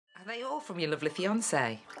they all from your lovely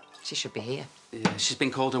fiancée? She should be here. Yeah, she's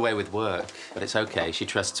been called away with work, but it's okay. She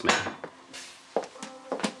trusts me.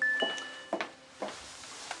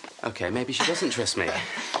 Okay, maybe she doesn't trust me.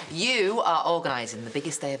 You are organising the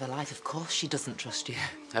biggest day of her life. Of course she doesn't trust you.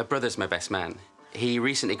 Her brother's my best man. He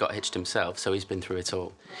recently got hitched himself, so he's been through it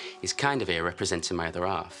all. He's kind of here representing my other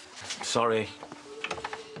half. Sorry.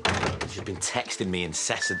 She's been texting me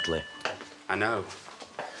incessantly. I know.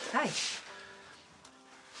 Hey.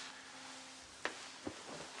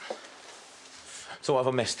 So what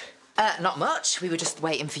have I missed? Not much. We were just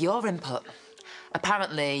waiting for your input.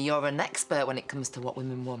 Apparently, you're an expert when it comes to what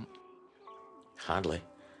women want. Hardly.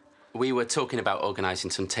 We were talking about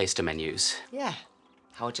organising some taster menus. Yeah.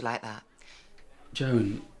 How would you like that?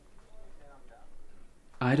 Joan,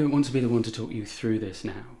 I don't want to be the one to talk you through this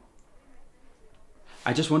now.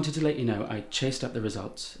 I just wanted to let you know I chased up the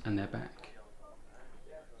results and they're back.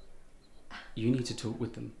 You need to talk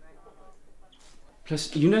with them.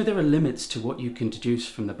 Plus, you know there are limits to what you can deduce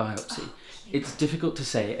from the biopsy. It's difficult to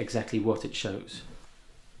say exactly what it shows.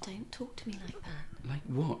 Don't talk to me like that. Like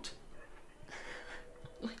what?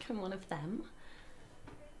 Like I'm one of them.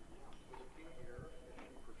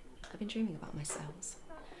 I've been dreaming about my cells.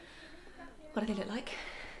 What do they look like?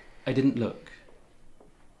 I didn't look.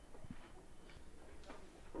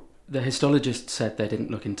 The histologist said they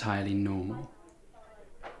didn't look entirely normal.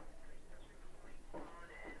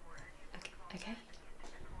 Okay.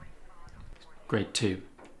 Grade 2.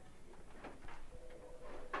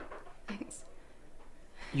 Thanks.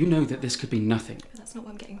 You know that this could be nothing. But that's not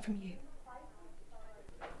what I'm getting from you.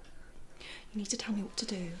 You need to tell me what to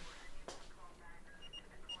do.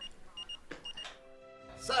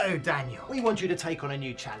 So, Daniel, we want you to take on a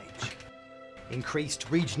new challenge. Increased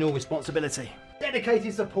regional responsibility.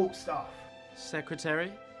 Dedicated support staff.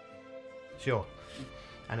 Secretary? Sure.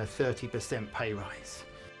 And a 30% pay rise.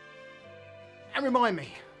 And remind me,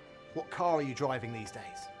 what car are you driving these days?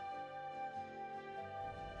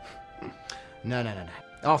 No.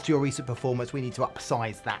 After your recent performance, we need to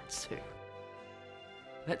upsize that too.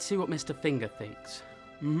 Let's see what Mr. Finger thinks.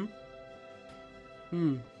 Mm-hmm.